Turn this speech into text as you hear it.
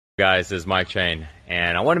Guys, this is Chang,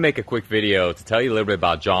 and I want to make a quick video to tell you a little bit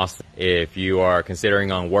about Johnson if you are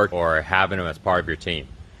considering on work or having him as part of your team.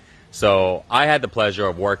 So I had the pleasure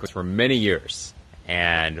of working for many years,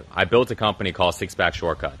 and I built a company called Six Pack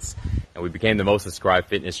Shortcuts, and we became the most subscribed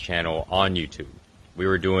fitness channel on YouTube. We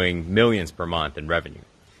were doing millions per month in revenue,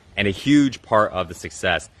 and a huge part of the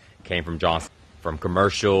success came from Johnson. From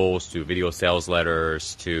commercials to video sales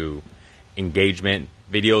letters to engagement,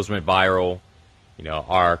 videos went viral. You know,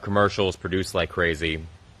 our commercials produced like crazy,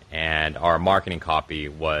 and our marketing copy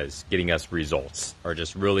was getting us results, or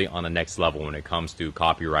just really on the next level when it comes to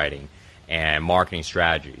copywriting and marketing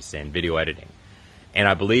strategies and video editing. And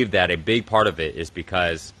I believe that a big part of it is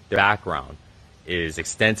because the background is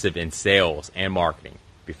extensive in sales and marketing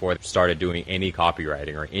before they started doing any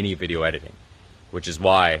copywriting or any video editing, which is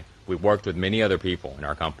why we worked with many other people in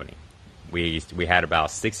our company. We had about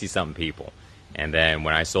 60-something people. And then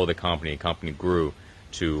when I sold the company grew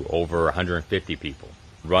to over 150 people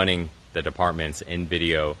running the departments in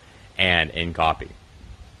video and in copy.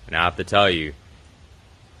 And I have to tell you,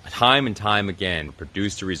 time and time again,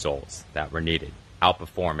 produced the results that were needed,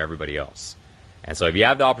 outperform everybody else. And so if you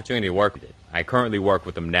have the opportunity to work with it, I currently work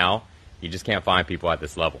with them now. You just can't find people at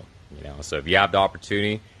this level, you know. So if you have the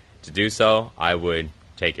opportunity to do so, I would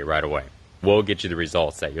take it right away. We'll get you the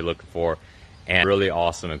results that you're looking for, and really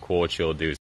awesome and cool what you'll do.